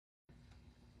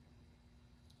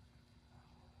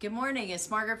Good morning. It's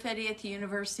Margaret Fetty at the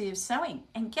University of Sewing.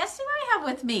 And guess who I have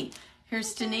with me?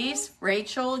 Here's Denise,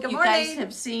 Rachel. Good you morning. guys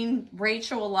have seen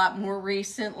Rachel a lot more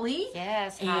recently.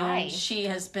 Yes, and hi. She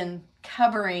has been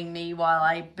covering me while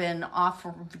I've been off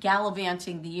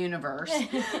gallivanting the universe.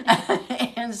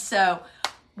 And so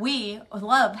we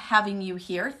love having you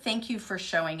here. Thank you for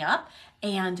showing up.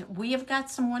 And we have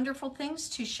got some wonderful things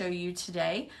to show you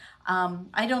today.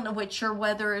 I don't know what your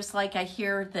weather is like. I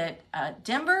hear that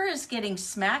Denver is getting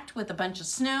smacked with a bunch of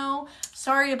snow.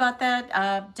 Sorry about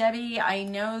that, Debbie. I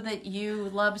know that you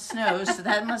love snow, so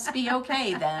that must be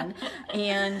okay then.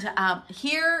 And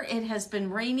here it has been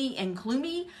rainy and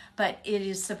gloomy, but it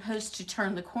is supposed to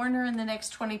turn the corner in the next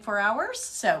 24 hours.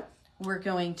 So we're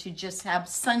going to just have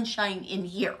sunshine in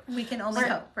here. We can only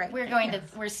hope, right?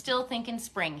 We're still thinking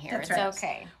spring here. That's it's right.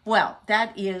 okay. Well,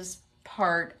 that is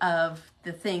part of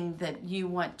the thing that you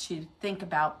want to think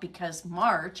about, because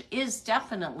March is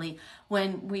definitely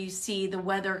when we see the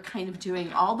weather kind of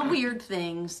doing all the weird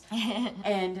things.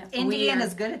 And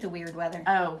Indiana's good at the weird weather.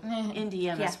 Oh,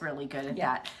 Indiana's really good at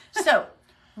that. So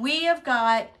we have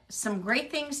got some great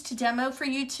things to demo for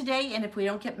you today, and if we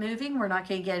don't get moving, we're not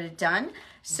going to get it done.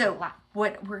 So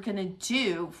what we're going to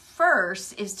do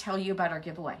first is tell you about our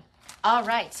giveaway. All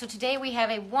right, so today we have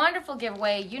a wonderful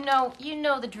giveaway. You know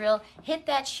the drill. Hit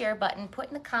that share button, put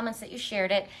in the comments that you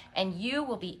shared it, and you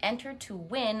will be entered to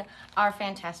win our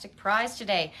fantastic prize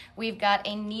today. We've got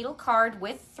a needle card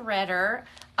with threader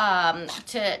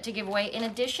to give away, in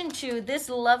addition to this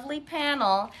lovely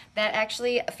panel that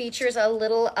actually features a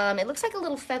little, it looks like a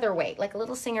little featherweight, like a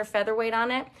little Singer featherweight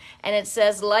on it, and it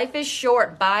says, "Life is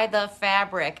short, buy the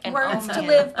fabric." And Words to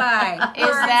live by. Is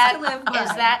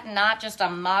that not just a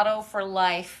motto for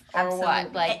life or Absolutely.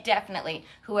 what? Like, definitely.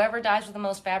 Whoever dies with the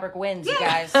most fabric wins, you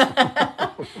guys.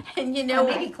 And you know,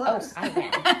 maybe close. I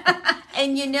win.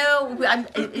 and you know,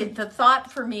 the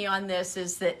thought for me on this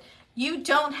is that you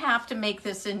don't have to make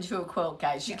this into a quilt,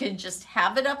 guys. You can just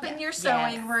have it up in your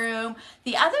sewing room.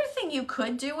 The other thing you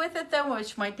could do with it, though,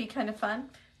 which might be kind of fun,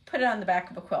 put it on the back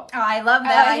of a quilt. Oh, I love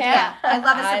that idea. Yeah. I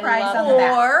love a surprise on the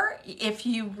back. Or if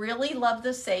you really love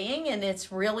the saying and it's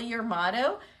really your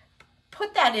motto,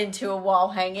 put that into a wall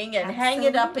hanging and hang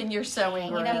it up in your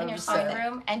sewing room. Hang it up in your sewing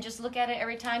room and just look at it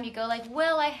every time you go like,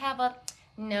 well, I have a...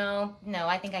 No,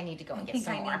 I think I need to go and get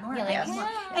some more. You're like, Yes.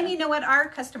 And you know what? Our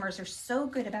customers are so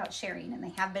good about sharing, and they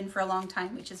have been for a long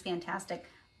time, which is fantastic.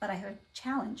 But I have a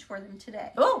challenge for them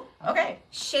today. Oh, okay.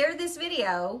 Share this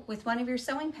video with one of your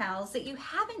sewing pals that you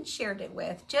haven't shared it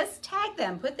with. Just tag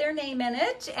them, put their name in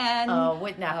it, and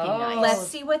Wouldn't that be nice? let's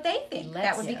see what they think.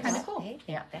 That would be kind of cool.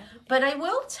 Yeah. But I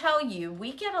will tell you,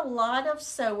 we get a lot of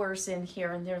sewers in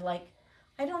here, and they're like,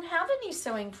 I don't have any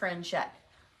sewing friends yet.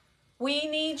 We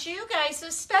need you guys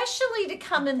especially to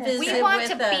come and visit with us. we want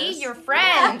to be your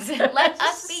friends. Let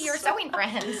us be your sewing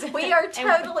friends. We are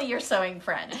totally your sewing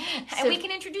friends. And we can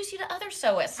introduce you to other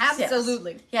sewists.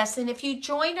 Absolutely. Yes, and if you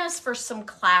join us for some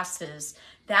classes,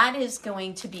 that is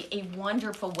going to be a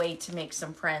wonderful way to make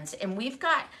some friends. And we've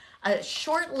got a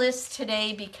short list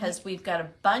today because we've got a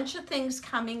bunch of things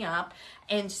coming up.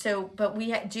 And so, but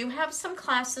we do have some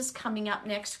classes coming up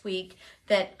next week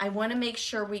that I want to make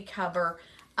sure we cover.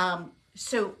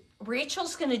 So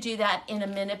Rachel's going to do that in a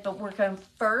minute, but we're going to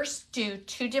first do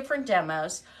two different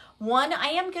demos. One, I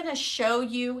am going to show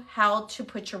you how to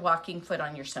put your walking foot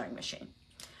on your sewing machine.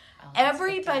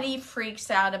 Everybody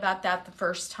freaks out about that the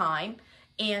first time.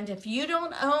 And if you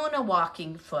don't own a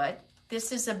walking foot,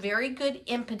 this is a very good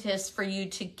impetus for you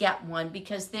to get one,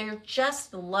 because they're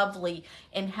just lovely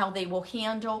in how they will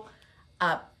handle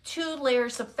 2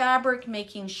 layers of fabric,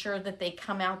 making sure that they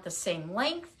come out the same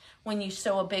length. When you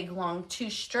sew a big long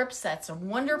 2 strips, that's a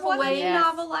wonderful way. What a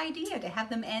novel idea to have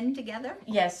them end together.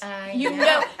 Yes, I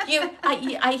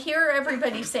hear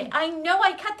everybody say, I know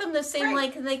I cut them the same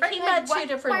length, and they came out 2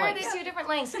 different Why lengths. are they 2 different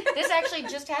lengths? This actually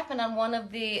just happened on one of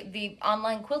the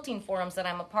online quilting forums that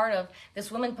I'm a part of.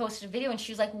 This woman posted a video, and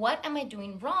she was like, what am I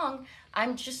doing wrong?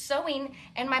 I'm just sewing,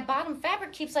 and my bottom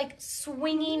fabric keeps like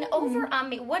swinging over on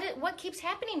me. What keeps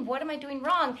happening? What am I doing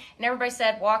wrong? And everybody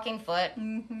said, walking foot.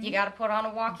 You got to put on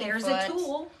a walking There's foot. a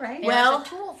tool, right? There's a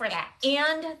tool for that.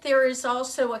 And there is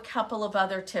also a couple of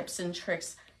other tips and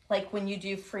tricks. Like when you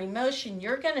do free motion,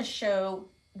 you're going to show,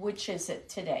 which is it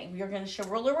today? You're going to show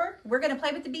ruler work? We're going to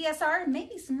play with the BSR and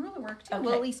maybe some ruler work too. Okay.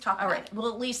 We'll at least talk about it.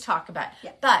 We'll at least talk about it.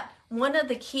 Yeah. But one of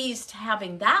the keys to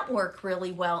having that work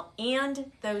really well, and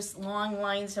those long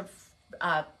lines of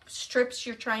strips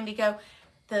you're trying to go,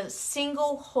 the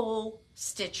single hole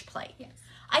stitch plate. Yes.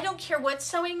 I don't care what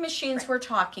sewing machines we're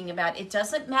talking about. It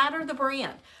doesn't matter the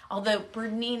brand. Although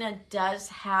Bernina does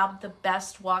have the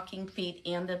best walking feet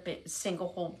and the single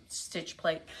hole stitch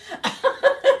plate.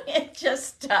 It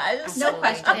just does. No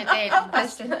question. No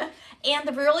question. And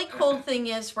the really cool thing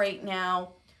is right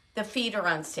now, the feet are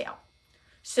on sale.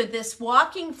 So this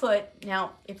walking foot,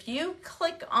 now if you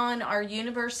click on our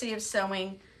University of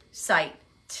Sewing site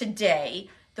today,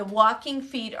 the walking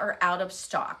feet are out of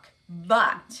stock,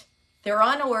 but they're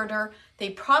on order. They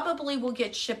probably will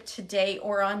get shipped today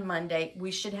or on Monday.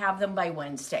 We should have them by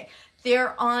Wednesday.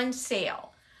 They're on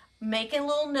sale. Make a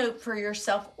little note for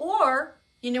yourself, or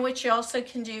you know what you also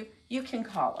can do? You can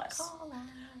call us.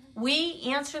 We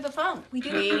answer the phone. We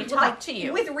talk to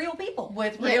you. With real people.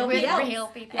 With real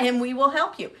people. And we will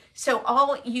help you. So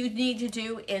all you need to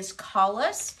do is call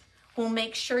us. We'll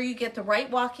make sure you get the right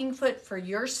walking foot for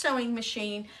your sewing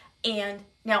machine. And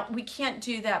now we can't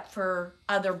do that for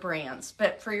other brands,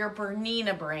 but for your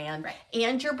Bernina brand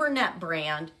and your Bernette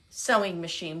brand sewing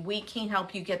machine, we can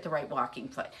help you get the right walking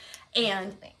foot.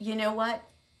 And you know what?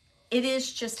 It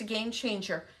is just a game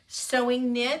changer.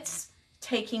 Sewing knits,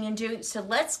 taking and doing. So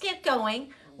let's get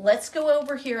going. Let's go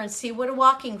over here and see what a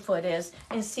walking foot is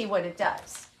and see what it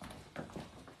does.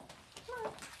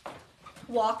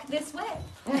 Walk this way.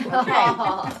 Okay.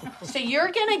 So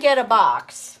you're going to get a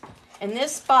box. And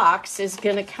this box is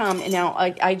going to come, and now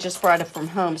I just brought it from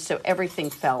home, so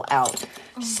everything fell out.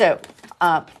 So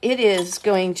it is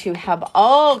going to have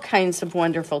all kinds of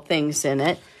wonderful things in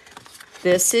it.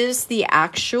 This is the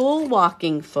actual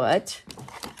walking foot,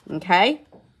 okay?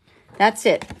 That's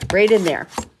it, right in there,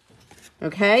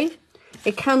 okay?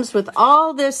 It comes with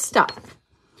all this stuff.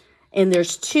 And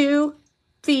there's 2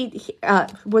 feet,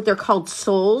 what they're called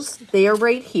soles. They are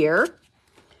right here.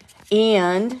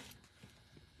 And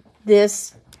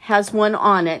this has one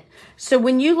on it. So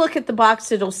when you look at the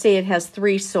box, it'll say it has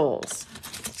 3 soles.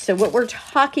 So what we're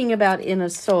talking about in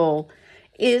a sole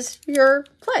is your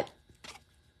foot.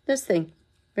 This thing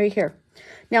right here.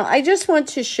 Now, I just want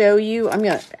to show you, I'm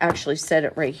going to actually set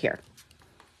it right here.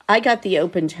 I got the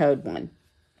open-toed one.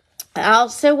 I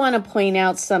also want to point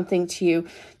out something to you.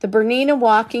 The Bernina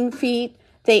walking feet,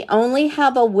 they only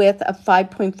have a width of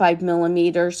 5.5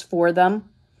 millimeters for them.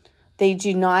 They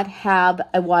do not have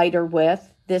a wider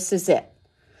width. This is it.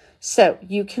 So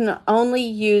you can only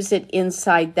use it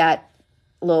inside that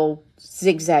little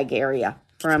zigzag area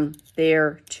from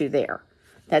there to there.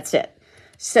 That's it.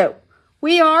 So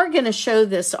we are going to show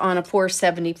this on a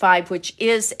 475, which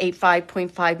is a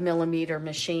 5.5 millimeter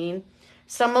machine.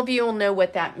 Some of you will know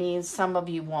what that means. Some of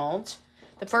you won't.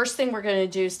 The first thing we're going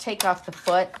to do is take off the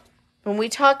foot. When we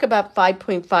talk about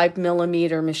 5.5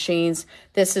 millimeter machines,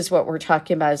 this is what we're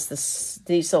talking about, is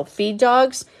these little feed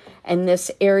dogs. And this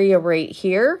area right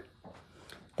here,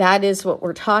 that is what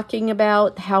we're talking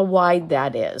about, how wide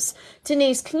that is.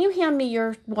 Denise, can you hand me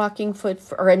your walking foot,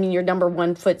 your number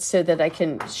 1 foot, so that I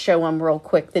can show them real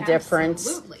quick the difference?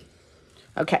 Absolutely.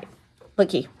 Okay,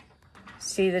 looky.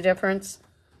 See the difference?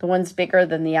 The one's bigger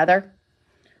than the other.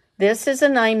 This is a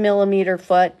 9 millimeter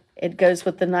foot. It goes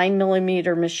with the 9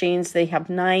 millimeter machines. They have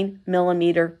 9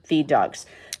 millimeter feed dogs.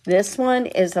 This one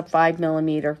is a 5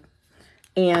 millimeter.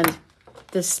 And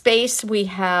the space we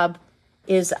have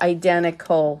is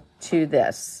identical to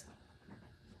this.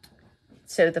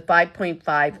 So the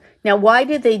 5.5. Now, why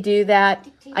did they do that?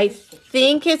 I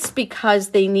think it's because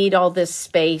they need all this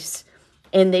space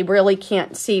and they really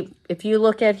can't see. If you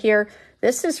look at here,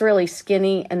 this is really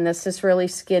skinny and this is really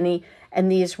skinny. And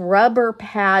these rubber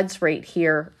pads right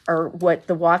here are what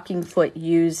the walking foot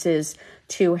uses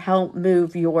to help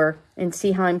move your, and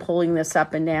see how I'm pulling this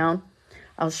up and down?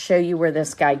 I'll show you where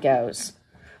this guy goes.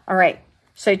 All right,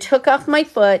 so I took off my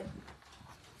foot,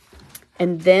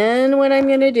 and then what I'm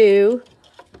going to do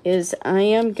is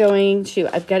I've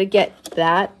got to get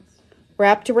that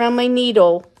wrapped around my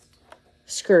needle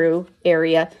screw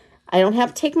area. I don't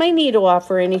have to take my needle off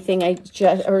or anything,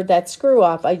 or that screw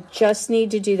off. I just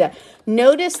need to do that.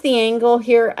 Notice the angle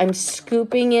here. I'm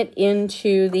scooping it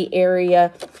into the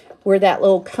area where that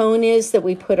little cone is that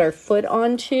we put our foot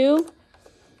onto.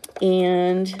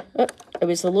 And I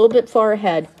was a little bit far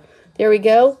ahead. There we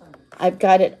go. I've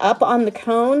got it up on the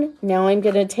cone. Now I'm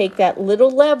going to take that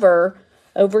little lever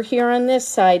over here on this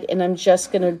side, and I'm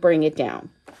just going to bring it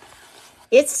down.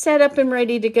 It's set up and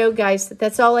ready to go, guys.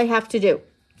 That's all I have to do.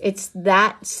 It's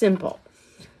that simple.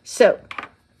 So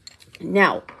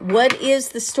now, what is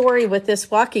the story with this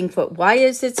walking foot? Why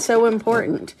is it so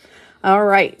important? All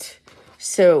right.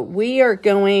 So we are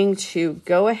going to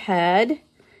go ahead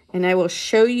and I will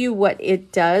show you what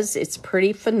it does. It's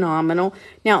pretty phenomenal.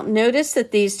 Now, notice that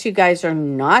these 2 guys are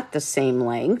not the same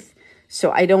length. So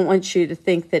I don't want you to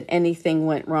think that anything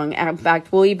went wrong. In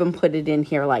fact, we'll even put it in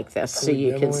here like this so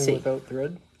you can see. Without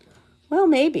thread? Well,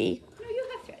 maybe. No, you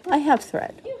have thread. I have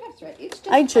thread. You have thread. It's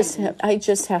I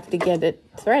just have to get it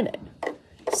threaded.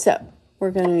 So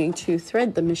we're going to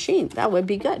thread the machine. That would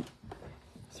be good.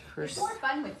 It's more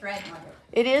fun with thread, Margaret.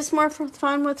 It is more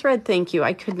fun with thread. Thank you.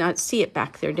 I could not see it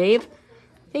back there, Dave.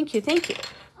 Thank you. Thank you.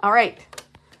 All right.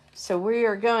 So we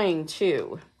are going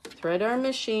to thread our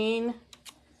machine.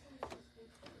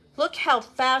 Look how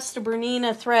fast a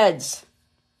Bernina threads.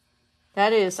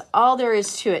 That is all there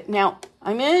is to it. Now,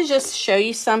 I'm going to just show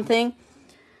you something,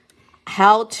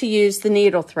 how to use the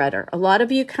needle threader. A lot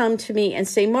of you come to me and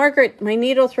say, Margaret, my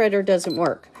needle threader doesn't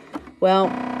work. Well,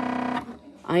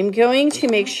 I'm going to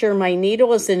make sure my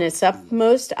needle is in its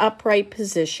most upright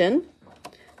position.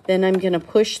 Then I'm going to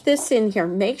push this in here.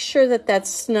 Make sure that that's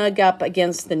snug up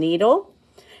against the needle.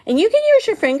 And you can use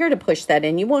your finger to push that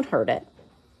in. You won't hurt it.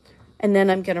 And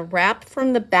then I'm going to wrap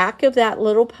from the back of that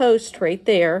little post right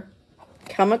there.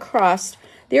 Come across.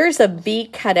 There's a V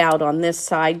cut out on this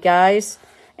side, guys.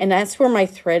 And that's where my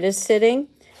thread is sitting.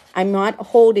 I'm not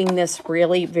holding this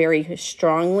really very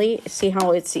strongly. See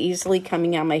how it's easily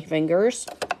coming out my fingers?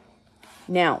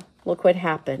 Now, look what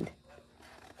happened.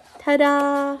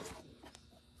 Ta-da!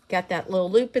 Got that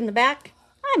little loop in the back.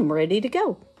 I'm ready to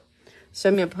go. So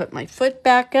I'm going to put my foot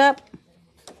back up.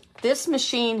 This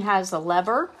machine has a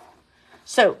lever.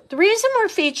 So the reason we're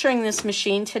featuring this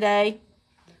machine today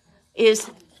is,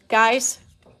 guys,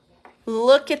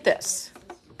 look at this.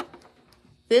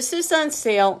 This is on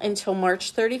sale until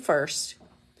March 31st,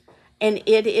 and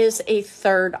it is a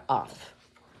third off.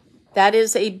 That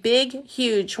is a big,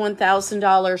 huge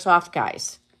 $1,000 off,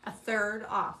 guys. A third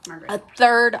off, Margaret. A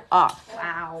third off.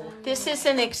 Wow. This is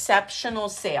an exceptional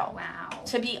sale. Wow.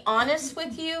 To be honest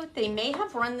with you, they may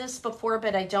have run this before,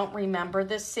 but I don't remember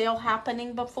this sale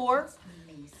happening before.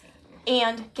 Amazing.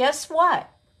 And guess what?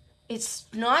 It's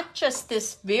not just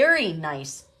this very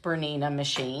nice Bernina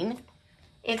machine.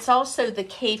 It's also the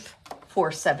CAFE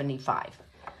 475.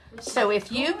 So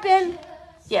if you've been,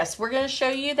 yes, we're going to show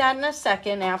you that in a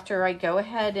second after I go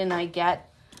ahead and I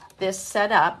get this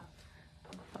set up.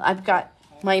 I've got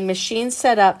my machine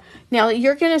set up. Now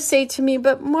you're going to say to me,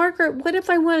 but Margaret, what if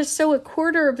I want to sew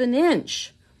 1/4 of an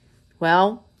inch?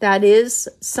 Well, that is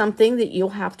something that you'll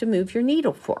have to move your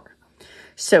needle for.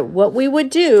 So what we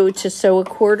would do to sew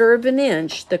 1/4 of an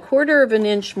inch, the 1/4 of an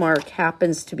inch mark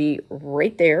happens to be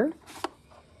right there.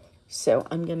 So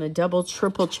I'm going to double,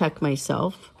 triple check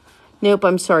myself. Nope,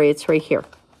 I'm sorry. It's right here.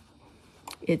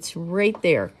 It's right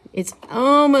there. It's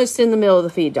almost in the middle of the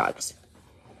feed dogs.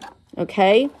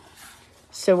 Okay.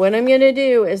 So what I'm going to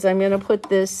do is I'm going to put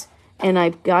this, and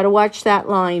I've got to watch that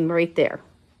line right there.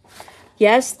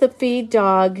 Yes, the feed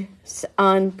dogs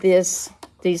on this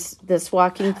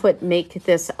walking foot make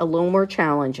this a little more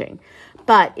challenging.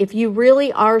 But if you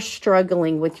really are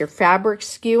struggling with your fabric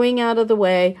skewing out of the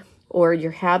way, or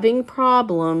you're having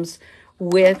problems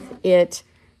with it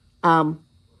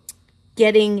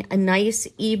getting a nice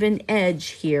even edge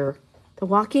here, the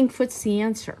walking foot's the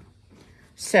answer.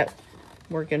 So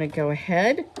we're going to go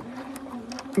ahead.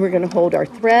 We're going to hold our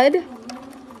thread.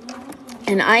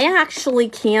 And I actually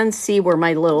can see where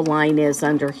my little line is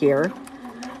under here.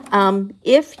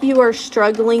 If you are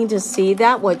struggling to see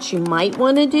that, what you might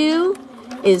want to do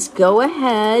is go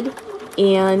ahead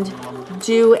and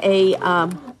do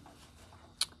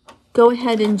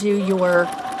your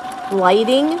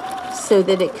lighting so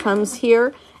that it comes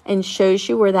here and shows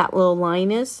you where that little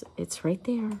line is. It's right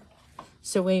there.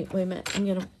 So wait a minute.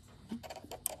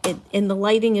 And the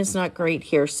lighting is not great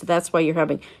here, so that's why you're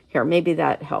having, here, maybe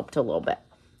that helped a little bit.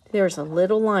 There's a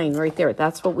little line right there.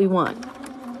 That's what we want.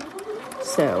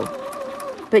 So,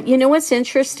 but you know what's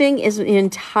interesting is the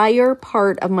entire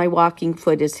part of my walking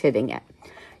foot is hitting it.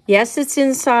 Yes, it's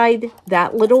inside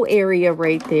that little area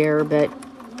right there, but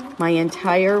my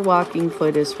entire walking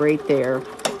foot is right there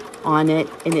on it,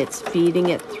 and it's feeding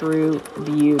it through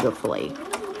beautifully.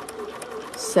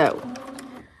 So,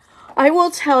 I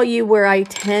will tell you where I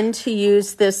tend to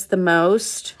use this the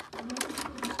most.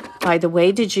 By the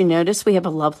way, did you notice we have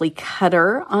a lovely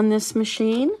cutter on this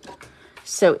machine?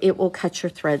 So it will cut your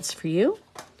threads for you.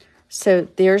 So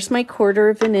there's my 1/4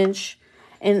 of an inch.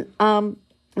 And I'm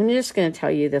just going to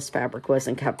tell you this fabric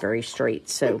wasn't cut very straight.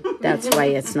 So that's why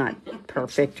it's not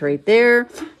perfect right there.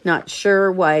 Not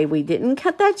sure why we didn't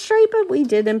cut that straight, but we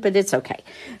didn't, but it's okay.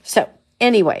 So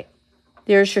anyway,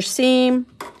 there's your seam.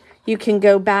 You can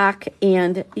go back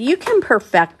and you can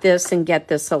perfect this and get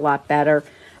this a lot better,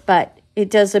 but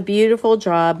it does a beautiful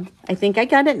job. I think I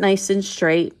got it nice and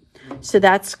straight, so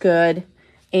that's good.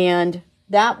 And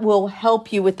that will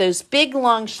help you with those big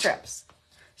long strips.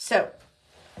 So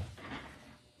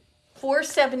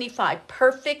 $4.75,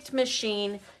 perfect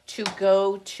machine to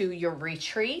go to your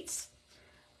retreats.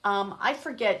 I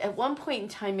forget, at one point in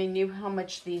time I knew how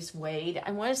much these weighed. I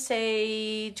want to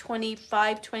say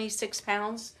 25, 26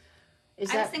 pounds.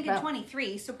 I was thinking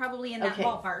 23, so probably in that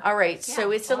ballpark. All right, Yeah.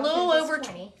 so it's a little over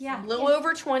 20. Yeah. little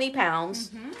over 20 pounds.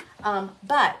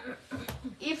 But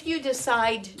if you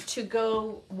decide to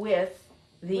go with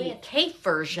the cape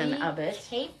version of it.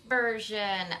 Cape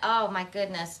version. Oh my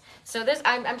goodness. So this,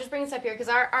 I'm just bringing this up here because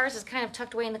ours is kind of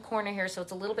tucked away in the corner here, so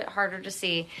it's a little bit harder to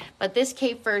see. But this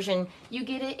cape version, you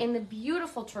get it in the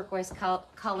beautiful turquoise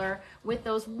color with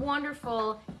those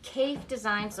wonderful cape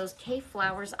designs, those cape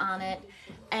flowers on it.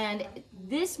 And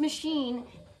this machine,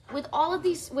 with all of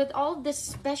this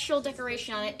special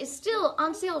decoration on it, is still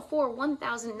on sale for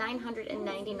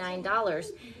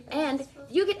 $1,999. And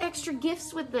you get extra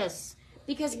gifts with this,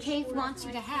 because Kate wants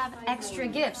you to have extra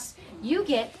gifts. You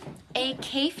get a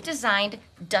Kate designed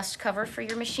dust cover for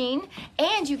your machine,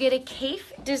 and you get a Kate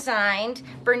designed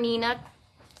Bernina.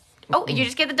 Oh, you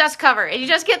just get the dust cover. You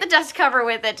just get the dust cover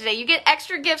with it today. You get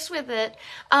extra gifts with it.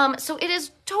 So it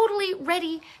is totally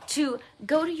ready to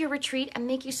go to your retreat and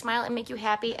make you smile and make you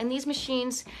happy. And these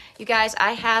machines, you guys,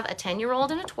 I have a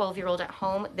 10-year-old and a 12-year-old at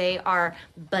home. They are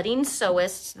budding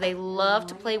sewists. They love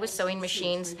to play with sewing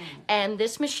machines. And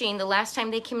this machine, the last time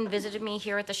they came and visited me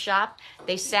here at the shop,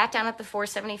 they sat down at the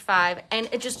 $4.75 and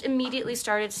it just immediately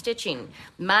started stitching.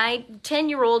 My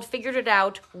 10-year-old figured it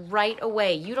out right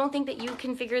away. You don't think that you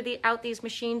can figure out these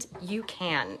machines? You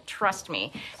can. Trust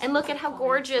me. And look at how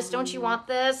gorgeous. Don't you want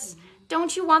this?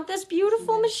 Don't you want this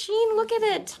beautiful machine? Look at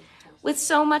it. With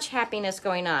so much happiness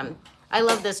going on. I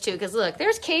love this too, because look,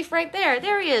 there's Kafe right there.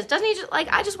 There he is. Doesn't he just, like,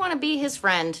 I just want to be his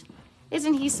friend.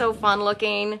 Isn't he so fun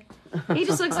looking? He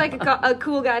just looks like a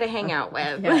cool guy to hang out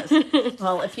with. Yes.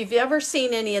 Well, if you've ever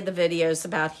seen any of the videos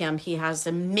about him, he has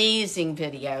amazing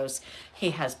videos.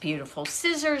 He has beautiful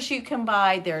scissors you can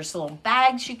buy. There's little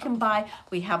bags you can buy.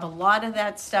 We have a lot of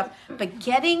that stuff. But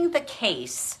getting the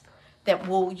case that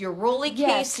will, your rolly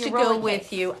case to go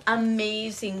with you,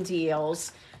 amazing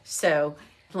deals. So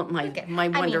my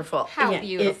wonderful, how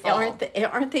beautiful.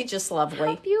 Aren't they just lovely?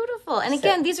 How beautiful. And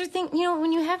again, these are things, you know,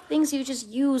 when you have things you just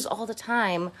use all the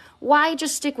time, why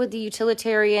just stick with the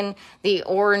utilitarian, the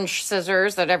orange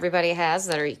scissors that everybody has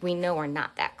that we know are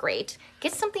not that great?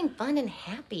 Get something fun and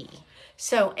happy.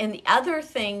 So, and the other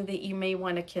thing that you may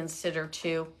want to consider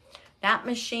too, that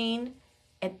machine,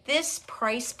 at this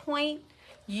price point,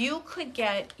 you could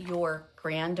get your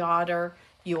granddaughter,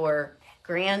 your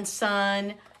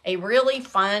grandson, a really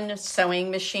fun sewing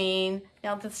machine.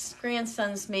 Now, the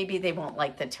grandsons, maybe they won't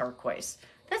like the turquoise.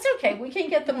 That's okay. We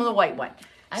can get them the white one.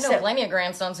 I know plenty of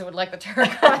grandsons who would like the turquoise.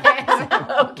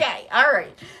 Okay. All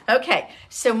right. Okay.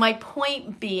 So my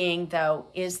point being, though,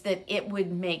 is that it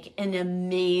would make an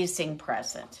amazing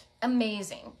present.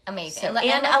 Amazing. So,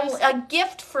 and a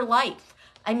gift for life.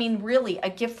 I mean, really, a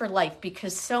gift for life,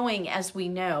 because sewing, as we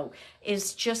know,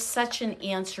 is just such an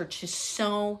answer to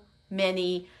so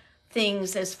many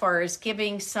things as far as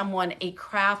giving someone a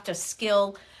craft, a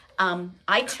skill.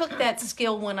 I took that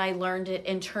skill when I learned it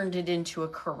and turned it into a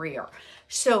career.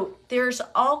 So there's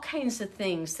all kinds of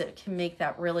things that can make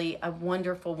that really a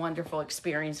wonderful, wonderful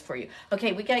experience for you.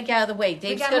 Okay, we got to get out of the way.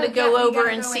 Dave's going to go over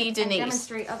and see Denise.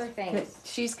 Demonstrate other things.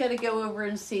 She's going to go over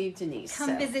and see Denise.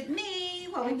 Come visit me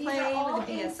while we play with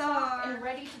the BSR. And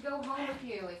ready to go home with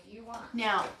you if you want.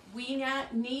 Now, we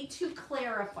need to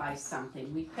clarify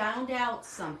something. We found out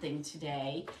something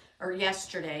today or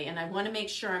yesterday, and I want to make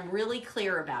sure I'm really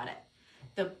clear about it.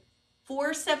 The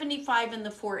 $4.75 and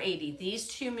the $4.80, these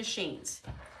two machines,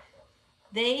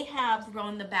 they have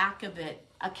on the back of it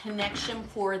a connection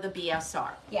for the BSR.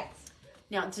 Yes.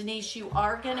 Now, Denise, you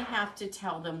are going to have to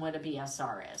tell them what a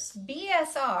BSR is.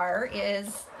 BSR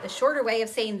is the shorter way of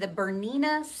saying the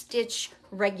Bernina Stitch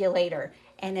Regulator.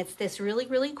 And it's this really,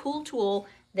 really cool tool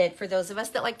that for those of us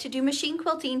that like to do machine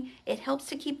quilting, it helps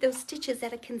to keep those stitches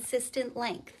at a consistent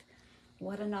length.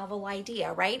 What a novel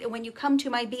idea, right? And when you come to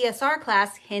my BSR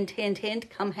class, hint, hint, hint,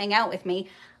 come hang out with me.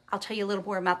 I'll tell you a little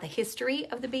more about the history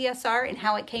of the BSR and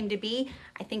how it came to be.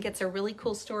 I think it's a really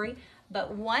cool story.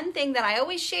 But one thing that I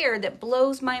always share that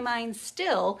blows my mind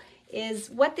still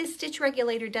is what this stitch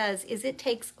regulator does is it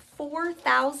takes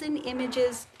 4,000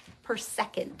 images per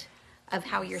second of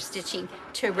how you're stitching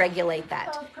to regulate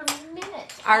that. Per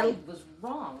minute. I was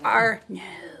wrong.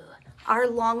 Our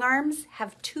long arms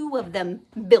have 2 of them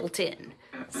built in.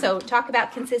 So talk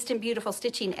about consistent, beautiful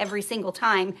stitching every single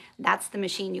time. That's the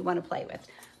machine you want to play with.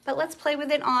 but let's play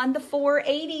with it on the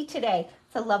 480 today.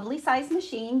 It's a lovely size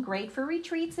machine, great for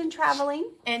retreats and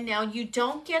traveling. And now you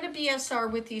don't get a BSR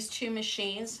with these two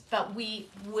machines, but we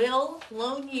will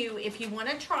loan you, if you want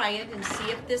to try it and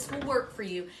see if this will work for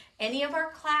you, any of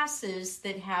our classes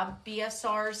that have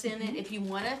BSRs in it, if you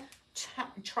want to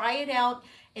try it out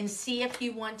and see if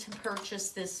you want to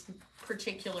purchase this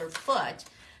particular foot,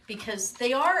 because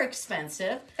they are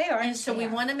expensive. They are. And so we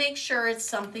want to make sure it's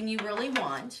something you really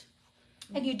want.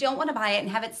 And you don't want to buy it and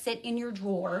have it sit in your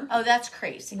drawer. Oh, that's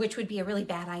crazy. Which would be a really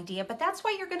bad idea. But that's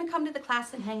why you're going to come to the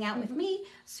class and hang out with me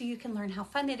so you can learn how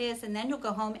fun it is. And then you'll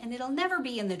go home and it'll never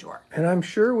be in the drawer. And I'm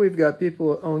sure we've got people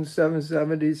that own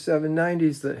 770s,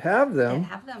 790s that have them.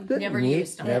 that Never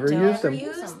used them. Never used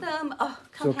them. Oh,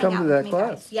 So hang come out to with that me, class.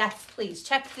 guys. Yes, please.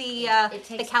 Check the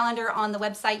calendar on the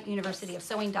website,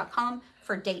 universityofsewing.com,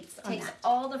 for dates on Takes that.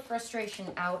 all the frustration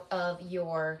out of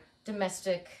your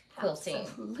domestic quilting.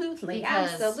 Absolutely.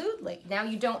 Because Absolutely. Now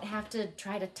you don't have to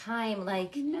try to time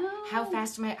No. how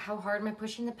hard am I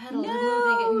pushing the pedal?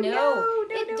 No,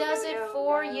 It does it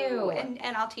for you.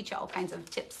 And I'll teach you all kinds of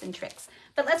tips and tricks.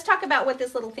 But let's talk about what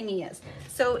this little thingy is.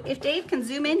 So if Dave can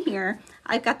zoom in here,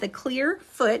 I've got the clear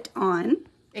foot on.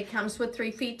 It comes with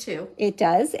 3 feet too. It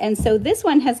does. And so this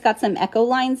one has got some echo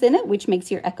lines in it, which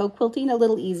makes your echo quilting a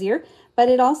little easier. But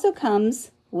it also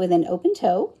comes with an open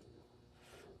toe.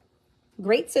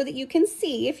 Great so that you can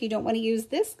see if you don't want to use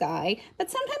this guy.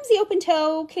 But sometimes the open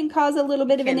toe can cause a little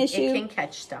bit of an issue. It can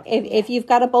catch stuff. If you've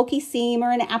got a bulky seam or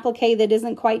an applique that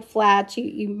isn't quite flat,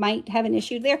 you might have an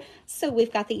issue there. So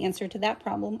we've got the answer to that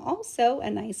problem. Also, a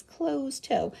nice closed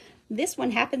toe. This one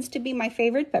happens to be my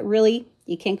favorite, but really,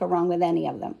 you can't go wrong with any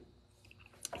of them.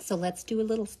 So let's do a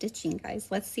little stitching, guys.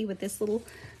 Let's see what this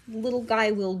little guy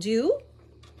will do.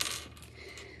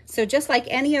 So just like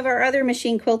any of our other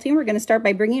machine quilting, we're going to start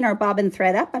by bringing our bobbin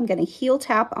thread up. I'm going to heel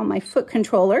tap on my foot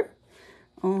controller.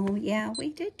 Oh, yeah, we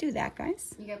did do that,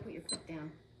 guys. You got to put your foot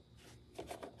down.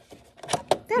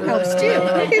 That helps too.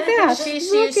 Look at that. She's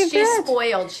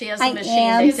spoiled. She has a machine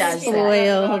that does that.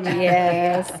 Spoiled.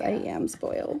 Yes, I am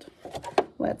spoiled.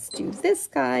 Let's do this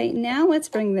guy. Now let's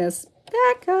bring this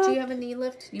back up. Do you have a knee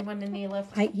lift? You want a knee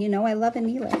lift? I love a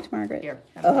knee lift, Margaret. Here.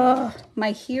 Oh,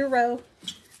 my hero.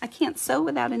 I can't sew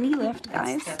without a knee lift,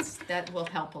 guys. That will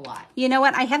help a lot. You know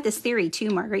what? I have this theory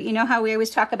too, Margaret. You know how we always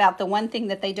talk about the one thing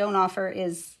that they don't offer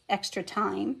is extra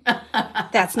time?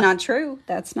 That's not true.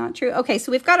 That's not true. Okay,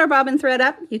 so we've got our bobbin thread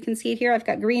up. You can see it here. I've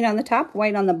got green on the top,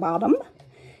 white on the bottom.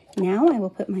 Now I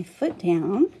will put my foot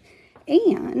down,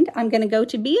 and I'm going to go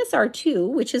to BSR 2,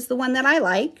 which is the one that I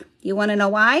like. You want to know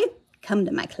why? Come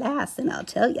to my class and I'll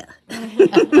tell you.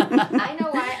 I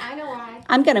know why.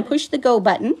 I'm going to push the go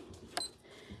button.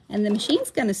 And the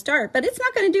machine's going to start, but it's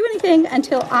not going to do anything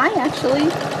until I actually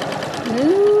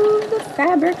move the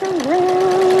fabric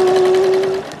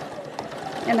around.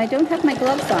 And I don't have my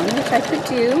gloves on, which I could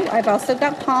do. I've also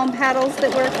got palm paddles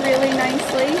that work really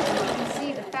nicely. You can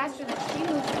see the faster that she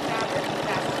moves the fabric, the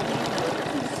faster the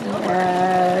needle moves.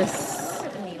 Yes.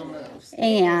 The needle moves.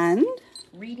 And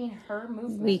Reading her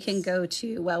movements. we can go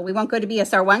to, well, we won't go to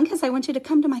BSR 1 because I want you to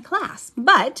come to my class.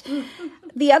 But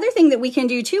the other thing that we can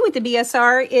do too with the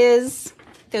BSR is,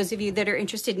 those of you that are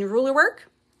interested in ruler work,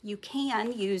 you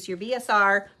can use your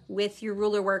BSR with your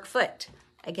ruler work foot.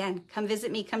 Again, come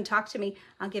visit me, come talk to me.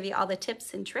 I'll give you all the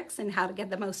tips and tricks and how to get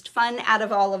the most fun out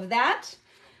of all of that.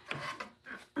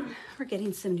 We're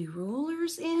getting some new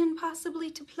rulers in possibly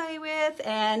to play with,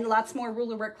 and lots more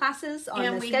ruler work classes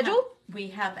on the schedule. We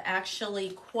have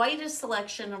actually quite a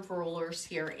selection of rulers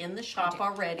here in the shop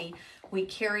already. We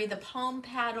carry the palm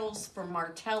paddles from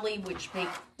Martelli, which make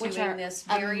doing this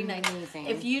very nice.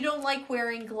 If you don't like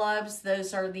wearing gloves,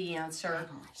 those are the answer.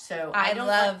 So I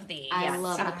love these. I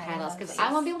love the paddles because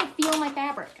I want to be able to feel my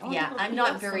fabric. Yeah, I'm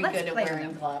not very good at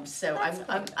wearing gloves, so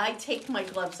I take my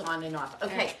gloves on and off.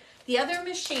 Okay. The other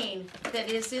machine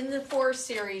that is in the 4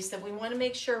 series that we want to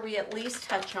make sure we at least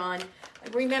touch on,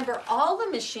 remember all the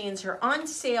machines are on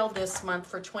sale this month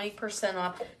for 20%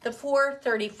 off. The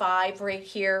 435 right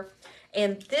here.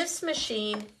 And this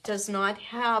machine does not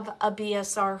have a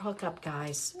BSR hookup,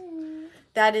 guys.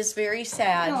 That is very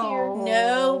sad.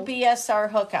 No BSR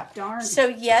hookup. Darn. So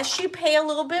yes, you pay a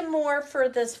little bit more for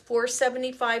this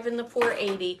 475 and the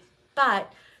 480,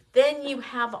 but then you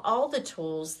have all the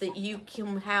tools that you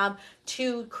can have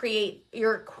to create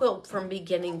your quilt from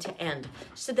beginning to end.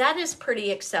 So that is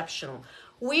pretty exceptional.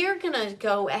 We're going to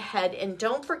go ahead and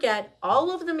don't forget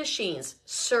all of the machines.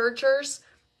 Sergers,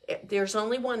 there's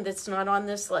only one that's not on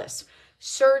this list.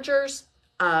 Sergers,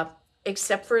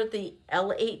 except for the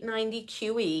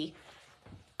L890QE,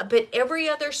 but every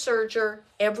other serger,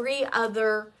 every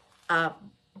other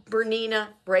Bernina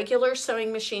regular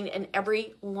sewing machine and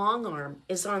every long arm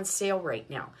is on sale right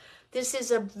now. This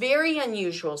is a very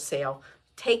unusual sale.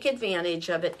 Take advantage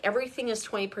of it. Everything is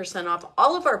 20% off.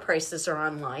 All of our prices are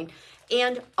online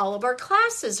and all of our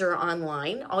classes are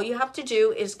online. All you have to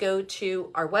do is go to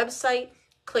our website,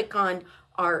 click on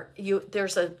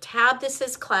there's a tab that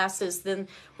says classes. Then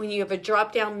when you have a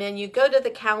drop down menu, go to the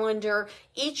calendar.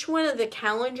 Each one of the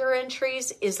calendar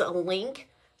entries is a link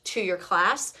to your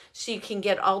class, so you can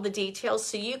get all the details,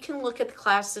 so you can look at the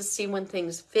classes, see when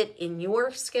things fit in your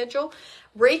schedule.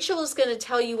 Rachel is going to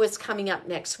tell you what's coming up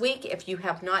next week if you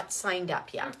have not signed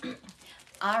up yet.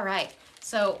 All right.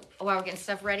 So while we're getting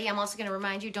stuff ready, I'm also going to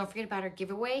remind you, don't forget about our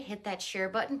giveaway. Hit that share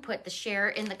button. Put the share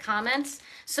in the comments.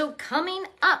 So coming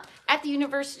up at the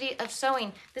University of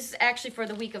Sewing, this is actually for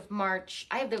the week of March.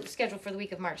 I have the schedule for the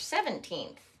week of March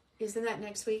 17th. Isn't that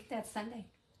next week? That's Sunday.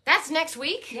 That's next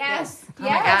week? Yes. Oh my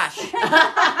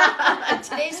gosh.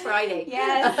 Today's Friday.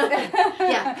 Yes.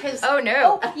 Yeah. Because Oh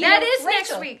no. You That know, is next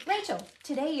Rachel, week. Rachel,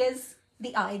 today is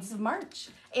the Ides of March.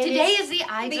 Today is the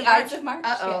Ides of the March. Ides of March.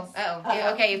 Uh-oh. Yes.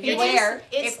 Oh. Okay. If you Beware.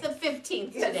 it's the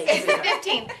 15th today. It's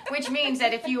the 15th, which means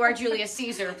that if you are Julius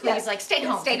Caesar, please stay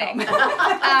home. Stay home. All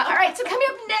right, so coming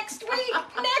up next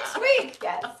week.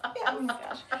 Yes.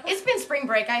 It's been spring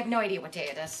break. I have no idea what day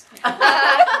it is.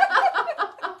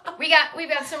 We've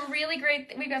got some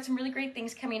really great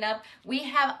things coming up. We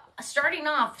have, starting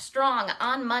off strong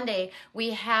on Monday, we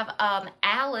have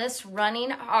Alice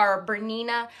running our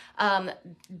Bernina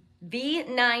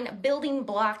V9 building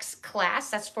blocks class.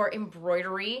 That's for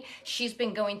embroidery. She's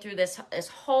been going through this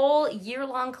whole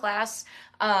year-long class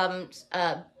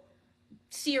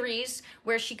series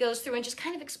where she goes through and just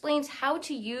kind of explains how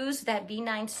to use that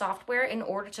V9 software in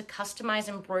order to customize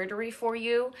embroidery for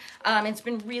you. It's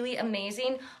been really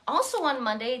amazing. Also on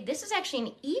Monday, this is actually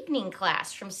an evening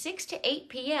class from 6 to 8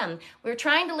 p.m. We're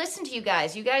trying to listen to you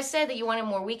guys. You guys said that you wanted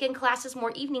more weekend classes,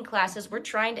 more evening classes. We're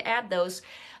trying to add those.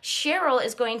 Cheryl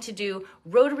is going to do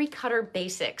rotary cutter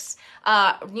basics.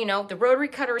 The rotary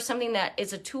cutter is something that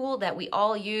is a tool that we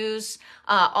all use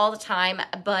all the time,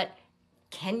 but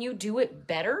can you do it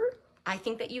better? I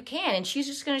think that you can. And she's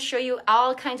just going to show you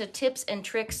all kinds of tips and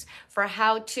tricks for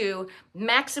how to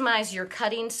maximize your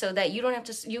cutting so that you don't have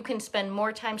to, you can spend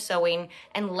more time sewing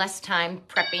and less time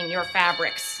prepping your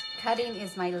fabrics. Cutting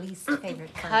is my least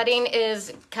favorite part. Cutting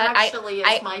is Actually,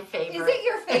 it's my favorite. Is it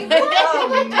your favorite?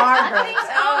 Oh, Margaret.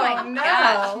 Oh my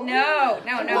gosh. No.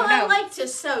 Well, I like to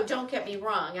sew, don't get me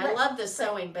wrong. I love the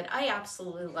sewing, but I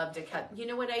absolutely love to cut. You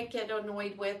know what I get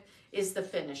annoyed with is the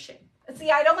finishing. See,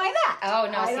 I don't like that. Oh,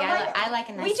 no, I like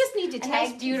a nice, we just need to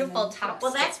nice beautiful top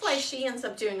Well, that's stitch. why she ends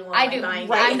up doing a lot I of do. binding.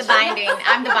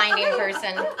 I'm the binding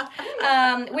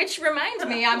person. Which reminds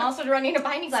me, I'm also running a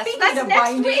binding class. Speaking That's of next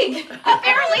binding. week.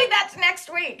 Apparently, that's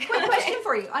next week. Quick question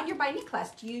for you. On your binding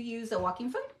class, do you use a walking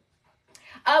foot?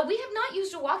 We have not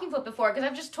used a walking foot before because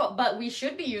I've just told, but we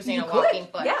should be using You a could. walking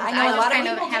foot. Yeah, I know a just lot of kind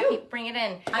people have do. people bring it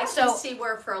in. I can see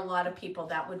where for a lot of people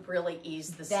that would really ease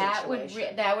the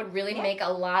situation. That would really make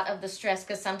a lot of the stress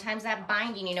because sometimes that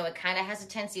binding, it kind of has a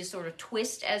tendency to sort of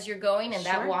twist as you're going, and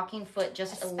that walking foot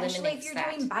just eliminates that. Especially if you're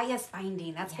doing bias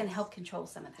binding, that's going to help control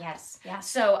some of that. Yes. Yeah.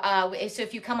 So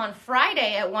if you come on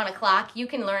Friday at 1:00, you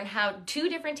can learn two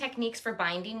different techniques for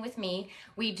binding with me.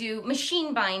 We do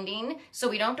machine binding, so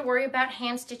we don't have to worry about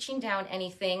hand stitching down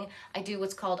anything. I do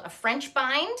what's called a French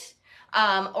bind,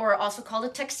 or also called a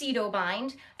tuxedo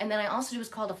bind. And then I also do what's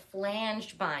called a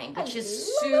flanged bind, which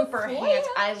is super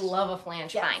handsome. I love a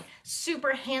flanged bind.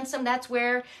 Super handsome. That's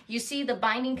where you see the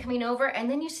binding coming over, and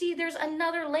then you see there's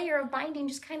another layer of binding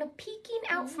just kind of peeking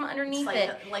out from underneath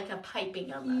it. Like a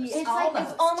piping almost. It's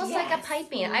almost like a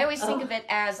piping. I always think of it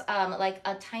as like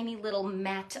a tiny little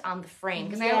mat on the frame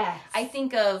because I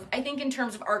think in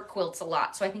terms of art quilts a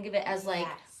lot. So I think of it as like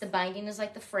the binding is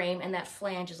like the frame, and that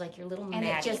flange is like your little mat. And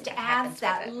it just adds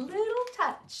that little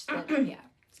touch.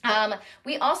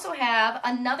 We also have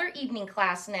another evening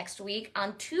class next week.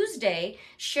 On Tuesday,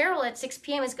 Cheryl at 6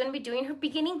 p.m. is going to be doing her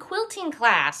beginning quilting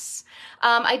class.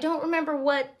 I don't remember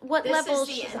what level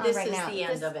she's on right now. This is the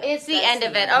end of it. It's the end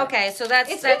of it. Okay, so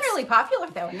It's been really popular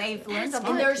though, and they've learned a lot.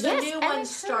 And there's a new one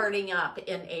starting up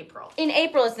in April. In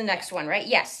April is the next one, right?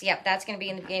 Yes, yep, that's going to be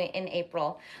in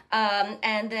April.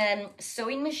 And then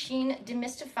Sewing Machine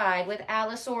Demystified with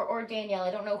Alice or Danielle.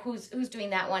 I don't know who's doing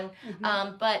that one,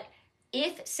 but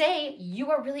if, say,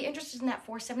 you are really interested in that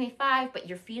 475, but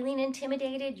you're feeling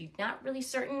intimidated, you're not really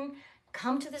certain,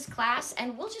 come to this class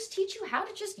and we'll just teach you how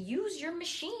to just use your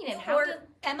machine and how to...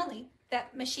 Emily,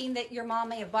 that machine that your mom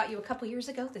may have bought you a couple years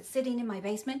ago that's sitting in my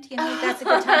basement? That's a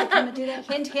good time to come and do that.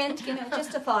 Hint, hint.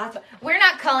 Just a thought. We're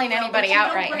not calling anybody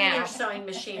out right You don't bring now. your sewing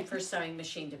machine for Sewing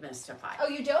Machine Demystified. Oh,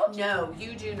 you don't? No,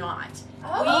 you do not.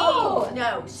 Oh.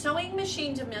 No, Sewing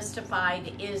Machine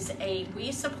Demystified is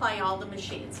we supply all the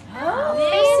machines.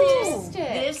 Oh,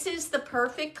 This is the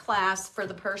perfect class for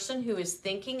the person who is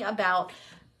thinking about,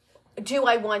 do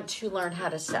I want to learn how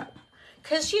to sew?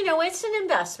 Because, it's an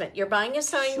investment. You're buying a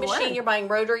sewing machine, you're buying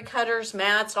rotary cutters,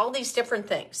 mats, all these different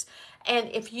things. And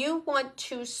if you want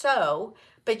to sew,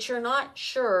 but you're not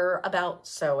sure about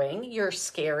sewing, you're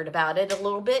scared about it a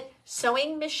little bit,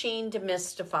 Sewing Machine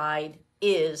Demystified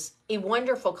is a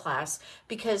wonderful class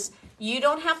because you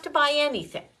don't have to buy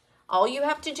anything. All you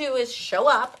have to do is show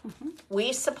up.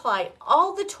 We supply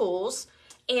all the tools,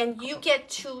 and you get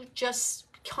to just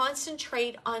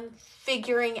concentrate on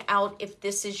figuring out if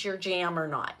this is your jam or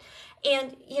not.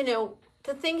 And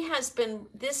the thing has been,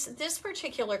 this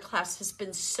particular class has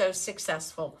been so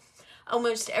successful.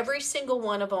 Almost every single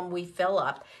one of them we fill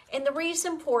up, and the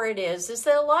reason for it is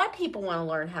that a lot of people want to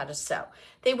learn how to sew.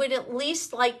 They would at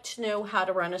least like to know how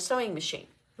to run a sewing machine.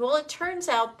 Well, it turns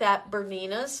out that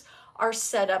Berninas are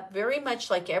set up very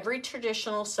much like every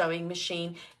traditional sewing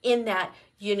machine in that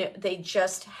they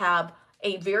just have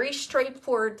a very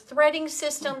straightforward threading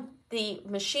system. The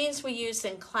machines we use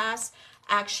in class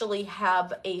actually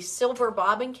have a silver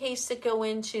bobbin case that go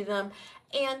into them,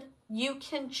 and you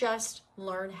can just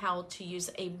learn how to use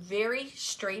a very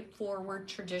straightforward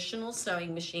traditional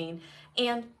sewing machine,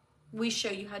 and we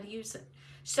show you how to use it.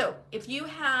 So if you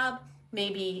have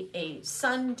maybe a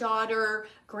son, daughter,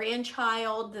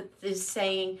 grandchild that is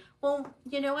saying, well,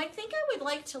 I think I would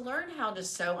like to learn how to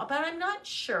sew, but I'm not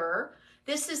sure,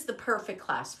 this is the perfect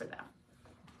class for them.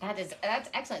 That's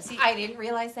excellent. See, I didn't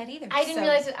realize that either. I didn't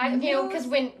realize it. Because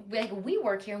when we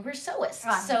work here and we're sewists,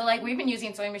 so we've been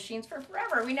using sewing machines for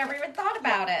forever. We never even thought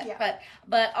about it. Yeah.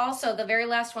 But also the very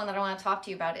last one that I want to talk to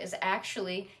you about is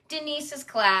actually Denise's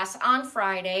class on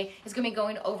Friday is going to be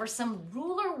going over some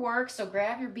ruler work. So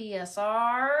grab your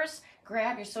BSRs.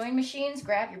 Grab your sewing machines,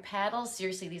 grab your paddles.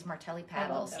 Seriously, these Martelli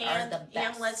paddles are the best.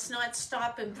 And let's not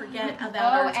stop and forget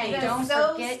about our tables. And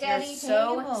don't forget your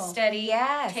steady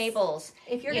tables.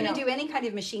 If you're going to do any kind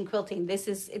of machine quilting, this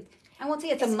is... I won't say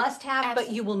it's a must-have,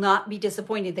 but you will not be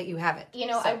disappointed that you have it.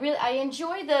 I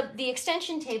enjoy the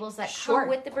extension tables that come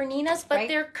with the Berninas, but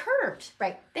they're curved.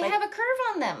 Right. They have a curve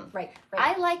on them. Right.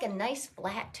 I like a nice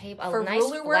flat table, For nice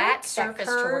ruler flat work, surface.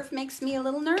 That curve makes me a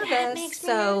little nervous. Makes me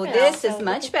nervous. This is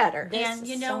much better. And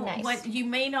so nice. What you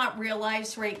may not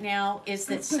realize right now is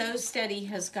that Sew Steady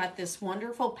has got this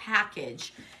wonderful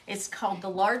package. It's called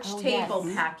the large table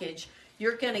package.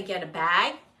 You're going to get a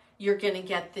bag. You're going to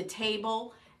get the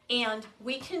table. And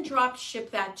we can drop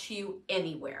ship that to you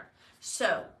anywhere.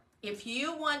 So if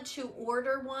you want to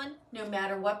order one, no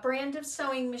matter what brand of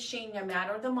sewing machine, no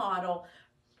matter the model,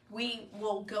 we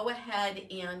will go ahead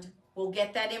and we'll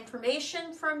get that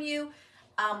information from you.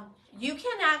 You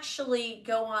can actually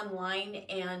go online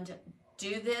and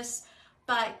do this,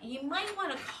 but you might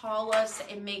want to call us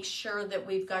and make sure that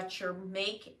we've got your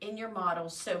make and your model.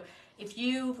 So if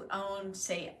you own,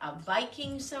 say, a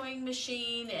Viking sewing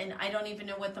machine, and I don't even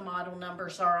know what the model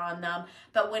numbers are on them,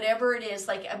 but whatever it is,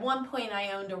 like at one point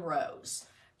I owned a Rose,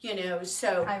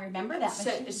 so I remember that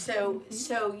machine.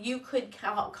 So you could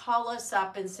call us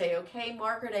up and say, okay,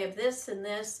 Margaret, I have this and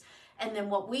this, and then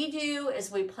what we do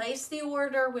is we place the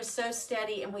order with Sew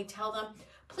Steady, and we tell them,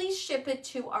 please ship it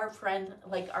to our friend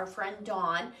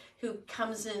Dawn, who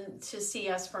comes in to see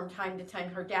us from time to time.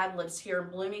 Her dad lives here in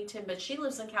Bloomington, but she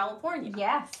lives in California.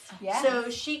 Yes. So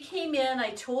she came in, I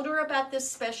told her about this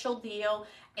special deal,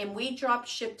 and we drop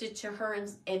shipped it to her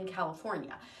in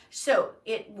California. So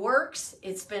it works.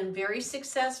 It's been very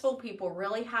successful. People are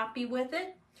really happy with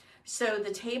it. So the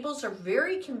tables are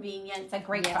very convenient. It's a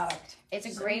great product. It's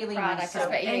a great really product.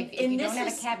 nice. If you don't have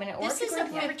a cabinet or this is a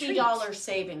 $50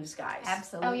 savings, guys.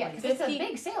 Absolutely. Oh yeah, because it's a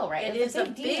big sale, right? It is a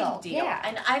big deal. Yeah.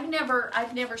 And I've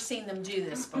never seen them do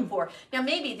this before. Now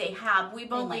maybe they have.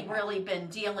 We've only really been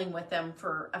dealing with them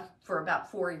for about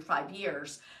 4 or 5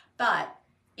 years. But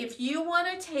if you want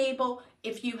a table,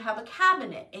 if you have a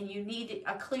cabinet and you need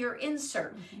a clear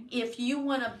insert, if you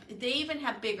want to, they even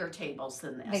have bigger tables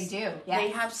than this. They do, yes. They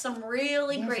have some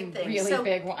really great things. Really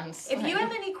big ones. If you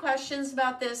have any questions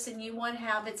about this and you want to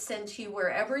have it sent to you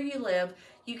wherever you live,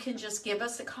 you can just give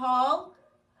us a call.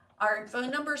 Our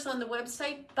phone number's on the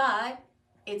website, but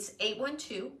it's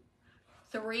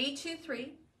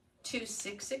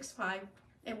 812-323-2665.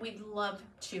 And we'd love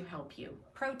to help you.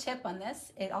 Pro tip on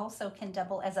this, it also can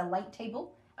double as a light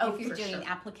table if you're doing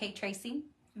applique tracing.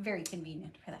 Very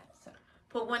convenient for that. So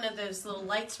put one of those little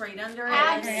lights right under it.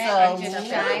 Absolutely. It just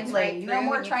shines right No through,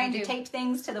 more and you trying can to do- tape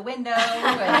things to the window.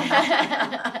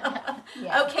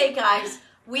 Yeah. Okay, guys,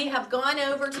 we have gone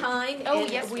over time, Oh,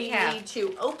 and yes, we we have. need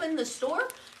to open the store.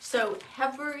 So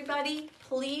everybody,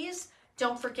 please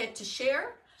don't forget to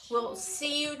share. We'll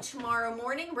see you tomorrow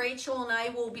morning. Rachel and I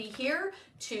will be here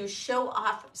to show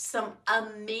off some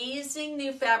amazing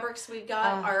new fabrics we've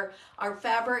got. Our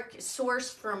fabric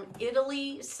source from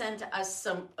Italy sent us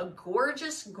some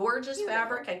gorgeous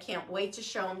fabric. I can't wait to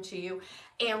show them to you.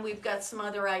 And we've got some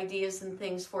other ideas and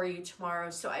things for you tomorrow.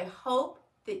 So I hope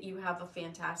that you have a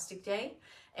fantastic day,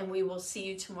 and we will see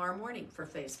you tomorrow morning for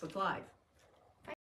Facebook Live.